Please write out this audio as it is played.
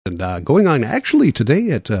And going on actually today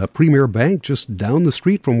at Premier Bank, just down the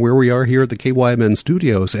street from where we are here at the KYMN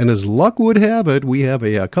studios. And as luck would have it, we have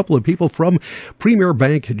a couple of people from Premier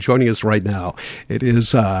Bank joining us right now. It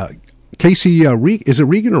is Casey, is it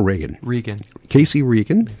Regan or Regan? Regan. Casey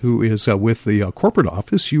Regan, who is with the corporate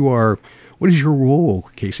office. What is your role,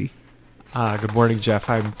 Casey? Good morning, Jeff.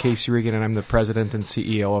 I'm Casey Regan, and I'm the president and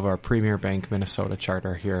CEO of our Premier Bank Minnesota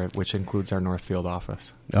charter here, which includes our Northfield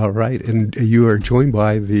office. All right, and you are joined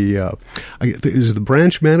by the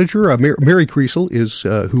branch manager, Mary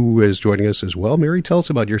Kriesel, who is joining us as well. Mary, tell us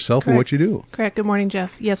about yourself and what you do. Correct. Good morning,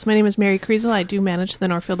 Jeff. Yes, my name is Mary Kriesel. I do manage the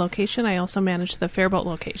Northfield location. I also manage the Faribault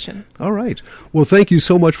location. All right. Well, thank you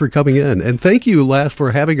so much for coming in, and thank you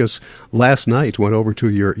for having us last night. Went over to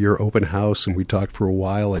your open house, and we talked for a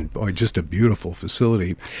while, and just a beautiful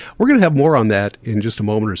facility. We're going to have more on that in just a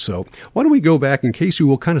moment or so. Why don't we go back, and Casey,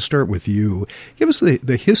 we'll kind of start with you. Give us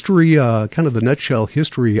the history, kind of the nutshell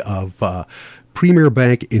history of Premier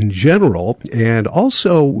Bank in general, and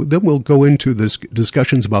also then we'll go into this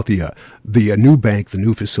discussions about the new bank, the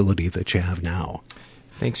new facility that you have now.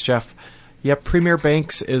 Thanks, Jeff. Yep, Premier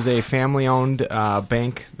Banks is a family-owned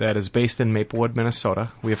bank that is based in Maplewood,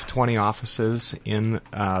 Minnesota. We have 20 offices in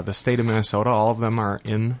the state of Minnesota. All of them are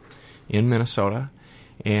in Minnesota.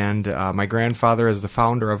 And my grandfather is the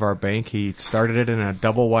founder of our bank. He started it in a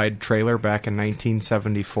double-wide trailer back in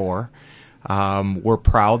 1974. We're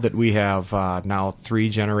proud that we have now 3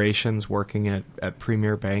 generations working at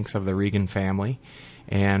Premier Banks of the Regan family.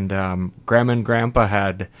 And Grandma and Grandpa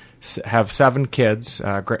have 7 kids.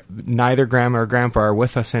 Neither Grandma or Grandpa are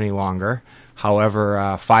with us any longer.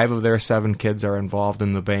 However, 5 of their 7 kids are involved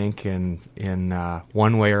in the bank in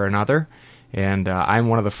one way or another. And I'm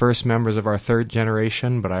one of the first members of our 3rd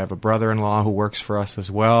generation, but I have a brother-in-law who works for us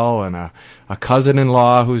as well, and a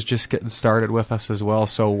cousin-in-law who's just getting started with us as well.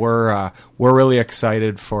 So we're really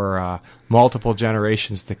excited for multiple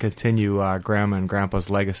generations to continue Grandma and Grandpa's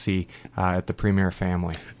legacy at the Premier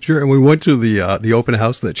family. Sure, and we went to the open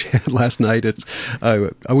house that you had last night.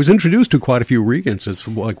 I was introduced to quite a few Regans. It's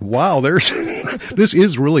like, wow, this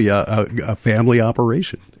is really a family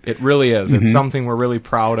operation. It really is. Mm-hmm. It's something we're really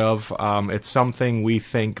proud of. It's something we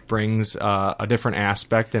think brings a different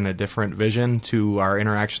aspect and a different vision to our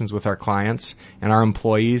interactions with our clients and our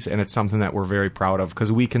employees, and it's something that we're very proud of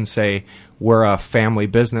because we can say we're a family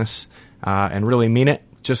business and really mean it,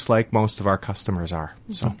 just like most of our customers are.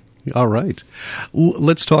 So. All right.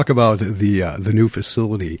 Let's talk about the new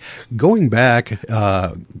facility. Going back,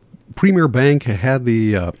 Premier Bank had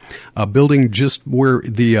the building just where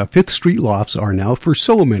the 5th Street lofts are now for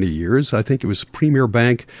so many years. I think it was Premier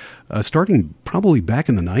Bank starting probably back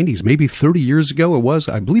in the 90s, maybe 30 years ago. It was,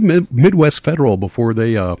 I believe, Midwest Federal before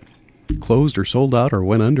they closed or sold out or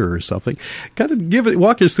went under or something. Kind of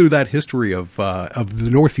walk us through that history of the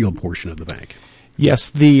Northfield portion of the bank.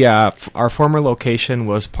 Yes, our former location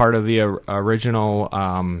was part of the original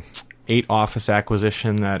 8-office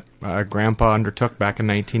acquisition that Grandpa undertook back in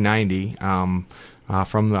 1990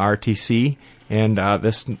 from the RTC, and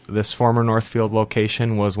this former Northfield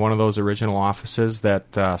location was one of those original offices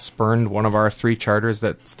that spurned one of our 3 charters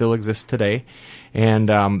that still exist today,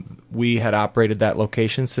 and we had operated that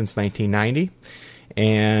location since 1990,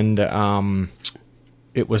 and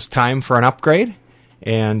it was time for an upgrade.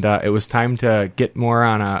 And it was time to get more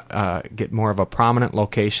of a prominent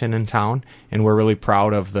location in town, and we're really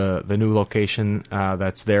proud of the new location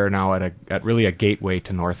that's there now at really a gateway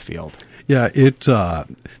to Northfield. Yeah,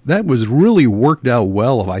 that was really worked out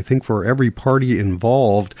well, I think, for every party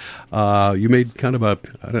involved. You made kind of I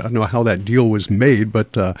don't know how that deal was made,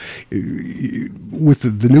 but with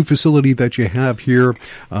the new facility that you have here,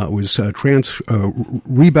 was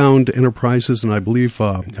Rebound Enterprises, and I believe,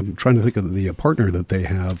 I'm trying to think of the partner that they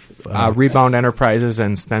have. Rebound Enterprises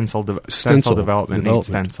and Stencil Development named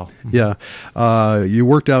Stencil. Yeah. You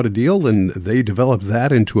worked out a deal, and they developed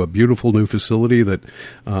that into a beautiful new facility that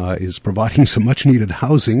is providing some much-needed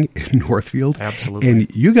housing in Northfield. Absolutely.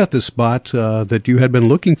 And you got the spot that you had been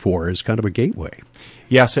looking for as kind of a gateway.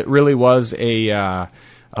 Yes, it really was it's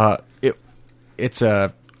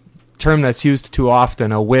a term that's used too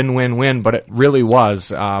often, a win-win-win, but it really was.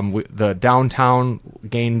 The downtown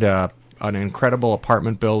gained an incredible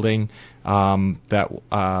apartment building that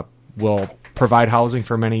will provide housing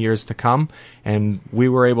for many years to come, and we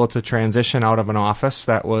were able to transition out of an office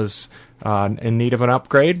that was in need of an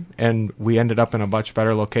upgrade, and we ended up in a much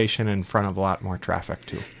better location in front of a lot more traffic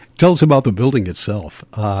too. Tell us about the building itself.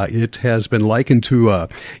 It has been likened to,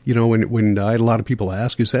 when I had a lot of people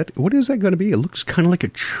ask, what is that going to be? It looks kind of like a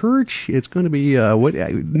church. It's going to be,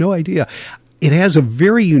 no idea. It has a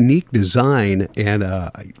very unique design, and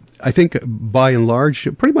I think by and large,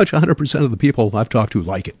 pretty much 100% of the people I've talked to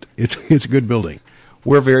like it. It's a good building.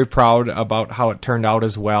 We're very proud about how it turned out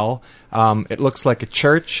as well. It looks like a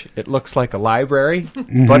church. It looks like a library,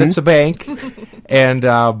 but it's a bank. And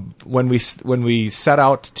when we set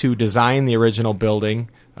out to design the original building,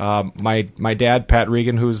 my dad, Pat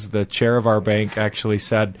Regan, who's the chair of our bank, actually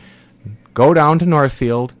said, "Go down to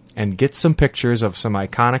Northfield and get some pictures of some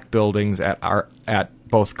iconic buildings at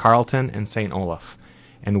both Carleton and St. Olaf,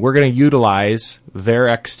 and we're going to utilize their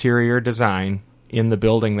exterior design in the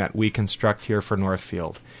building that we construct here for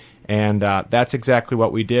Northfield." And that's exactly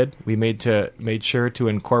what we did. We made sure to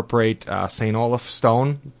incorporate St. Olaf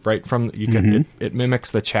stone right from it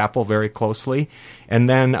mimics the chapel very closely. And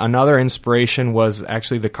then another inspiration was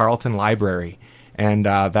actually the Carleton Library. And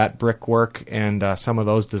that brickwork and some of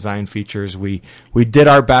those design features, we did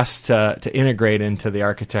our best to integrate into the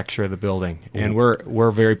architecture of the building, and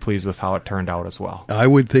we're very pleased with how it turned out as well. I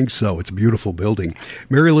would think so. It's a beautiful building.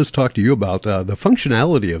 Mary, let's talk to you about the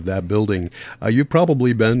functionality of that building. You've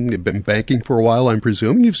probably been banking for a while, I'm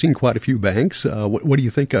presuming. You've seen quite a few banks. What do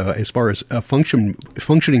you think as far as a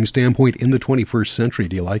functioning standpoint in the 21st century?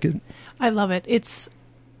 Do you like it? I love it.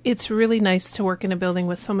 It's really nice to work in a building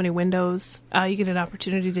with so many windows. You get an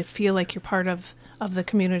opportunity to feel like you're part of the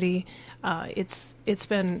community. It's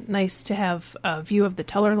been nice to have a view of the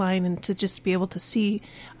teller line and to just be able to see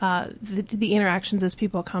the interactions as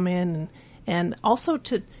people come in, and also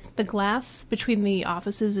to the glass between the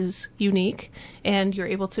offices is unique, and you're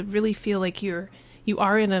able to really feel like you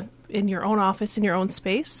are in your own office in your own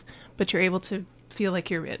space, but you're able to feel like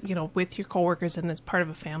you're with your coworkers and as part of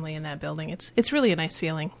a family in that building. It's really a nice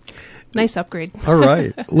feeling. Nice upgrade. All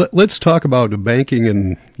right. Let's talk about banking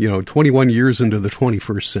and 21 years into the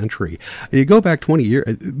 21st century. You go back 20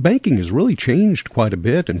 years, banking has really changed quite a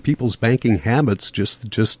bit, and people's banking habits,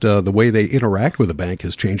 just the way they interact with a bank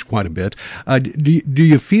has changed quite a bit. Did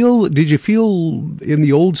you feel in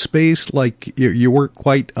the old space like you weren't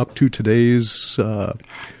quite up to today's,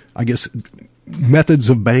 methods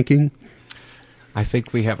of banking? I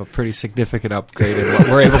think we have a pretty significant upgrade in what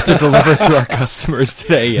we're able to deliver to our customers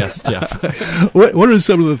today. Yes, Jeff. What are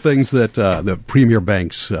some of the things that the premier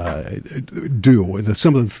banks do?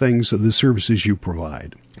 Some of the things, the services you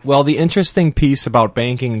provide? Well, the interesting piece about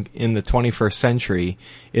banking in the 21st century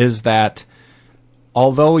is that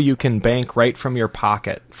although you can bank right from your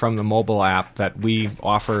pocket from the mobile app that we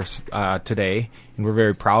offer today, and we're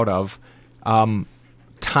very proud of,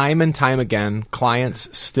 time and time again,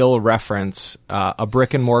 clients still reference a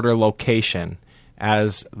brick and mortar location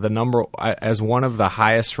as one of the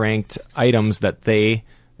highest ranked items that they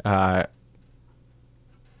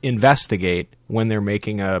investigate when they're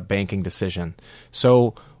making a banking decision.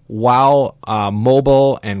 So while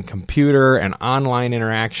mobile and computer and online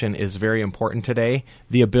interaction is very important today,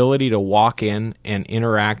 the ability to walk in and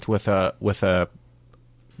interact with a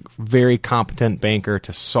very competent banker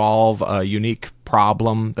to solve a unique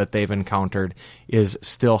problem that they've encountered is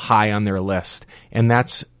still high on their list. And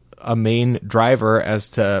that's a main driver as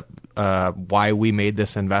to why we made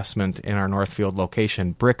this investment in our Northfield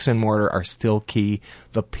location. Bricks and mortar are still key.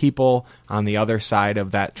 The people on the other side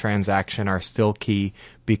of that transaction are still key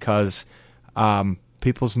because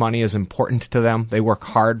people's money is important to them. They work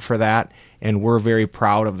hard for that. And we're very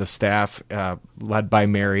proud of the staff led by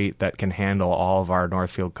Mary that can handle all of our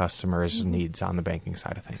Northfield customers' needs on the banking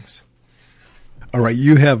side of things. All right,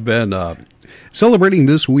 you have been celebrating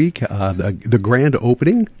this week the grand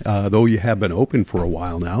opening, though you have been open for a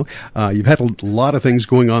while now. You've had a lot of things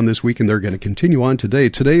going on this week, and they're going to continue on today.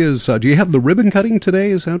 Today is, do you have the ribbon cutting today?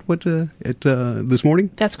 Is that what, this morning?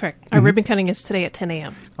 That's correct. Our ribbon cutting is today at 10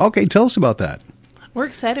 a.m. Okay, tell us about that. We're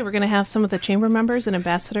excited. We're going to have some of the chamber members and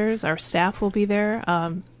ambassadors. Our staff will be there.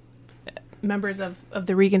 Members of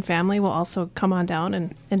the Regan family will also come on down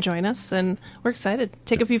and join us. And we're excited.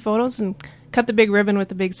 Take a few photos and cut the big ribbon with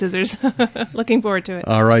the big scissors. Looking forward to it.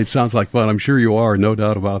 All right. Sounds like fun. I'm sure you are. No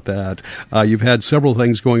doubt about that. You've had several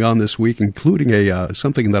things going on this week, including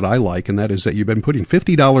something that I like, and that is that you've been putting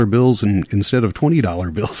 $50 bills instead of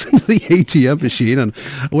 $20 bills into the ATM machine. And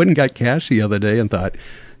I went and got cash the other day and thought,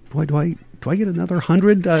 boy, do I get another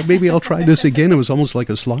 100? Maybe I'll try this again. It was almost like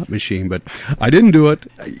a slot machine, but I didn't do it.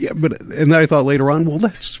 And then I thought later on,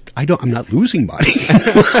 well, I'm not losing money.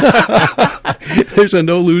 There's a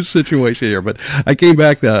no-lose situation here. But I came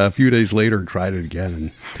back a few days later and tried it again,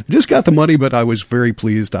 and just got the money. But I was very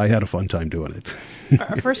pleased. I had a fun time doing it.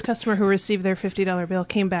 Our first customer who received their $50 bill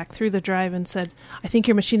came back through the drive and said, "I think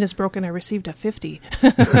your machine is broken. I received a 50."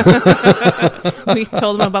 We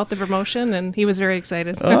told him about the promotion, and he was very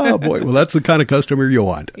excited. Oh, boy. Well, that's the kind of customer you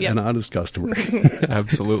want, Yep. an honest customer.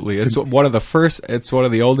 Absolutely. It's one of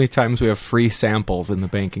the only times we have free samples in the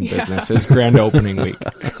banking business is grand opening week.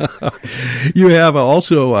 You have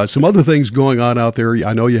also some other things going on out there.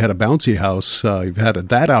 I know you had a bouncy house. You've had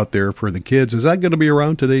that out there for the kids. Is that going to be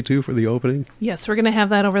around today, too, for the opening? Yes, we're going to have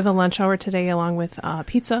that over the lunch hour today, along with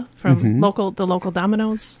pizza from the local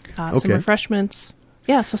Domino's, some Okay. refreshments.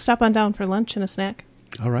 Yeah, so stop on down for lunch and a snack.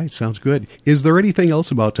 All right, sounds good. Is there anything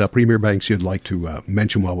else about Premier Banks you'd like to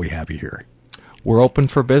mention while we have you here? We're open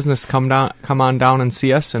for business. Come on down and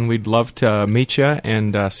see us, and we'd love to meet you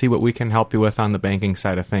and see what we can help you with on the banking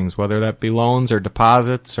side of things, whether that be loans or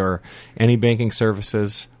deposits or any banking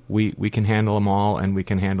services. We can handle them all, and we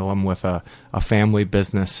can handle them with a family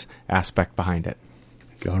business aspect behind it.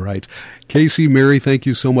 All right. Casey, Mary, thank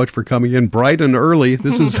you so much for coming in bright and early.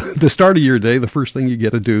 This is the start of your day, the first thing you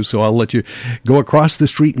get to do, so I'll let you go across the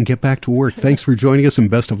street and get back to work. Thanks for joining us,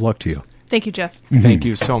 and best of luck to you. Thank you, Jeff. Thank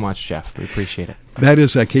you so much, Jeff. We appreciate it. That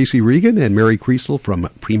is Casey Regan and Mary Kriesel from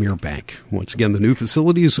Premier Bank. Once again, the new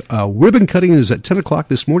facilities, ribbon cutting is at 10 o'clock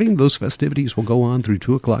this morning. Those festivities will go on through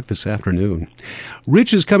 2 o'clock this afternoon.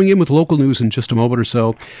 Rich is coming in with local news in just a moment or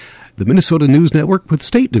so. The Minnesota News Network with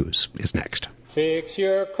state news is next. Fix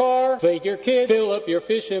your car, feed your kids, fill up your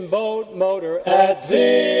fishing boat motor at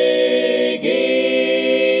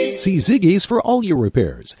Ziggy's. See Ziggy's for all your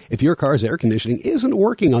repairs. If your car's air conditioning isn't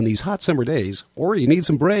working on these hot summer days, or you need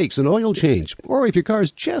some brakes, an oil change, or if your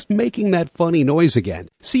car's just making that funny noise again,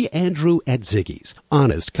 see Andrew at Ziggy's.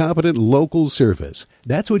 Honest, competent, local service.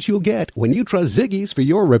 That's what you'll get when you trust Ziggy's for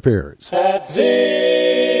your repairs. At Ziggy's.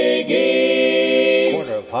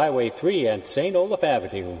 Corner of Highway 3 and St. Olaf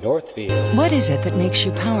Avenue, Northfield. What is it that makes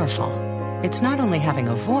you powerful? It's not only having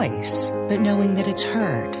a voice, but knowing that it's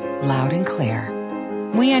heard, loud and clear.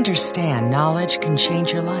 We understand knowledge can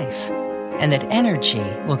change your life, and that energy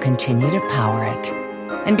will continue to power it.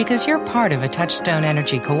 And because you're part of a Touchstone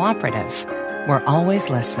Energy cooperative, we're always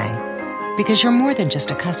listening. Because you're more than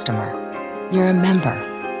just a customer. You're a member.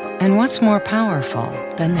 And what's more powerful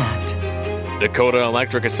than that? Dakota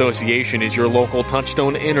Electric Association is your local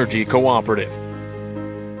Touchstone Energy cooperative.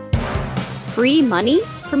 Free money?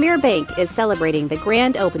 Premier Bank is celebrating the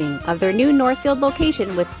grand opening of their new Northfield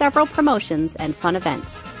location with several promotions and fun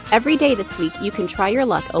events. Every day this week, you can try your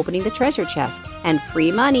luck opening the treasure chest. And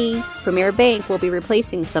free money! Premier Bank will be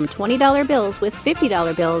replacing some $20 bills with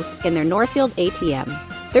 $50 bills in their Northfield ATM.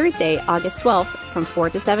 Thursday, August 12th, from 4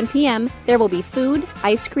 to 7 p.m., there will be food,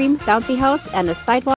 ice cream, bouncy house, and a sidewalk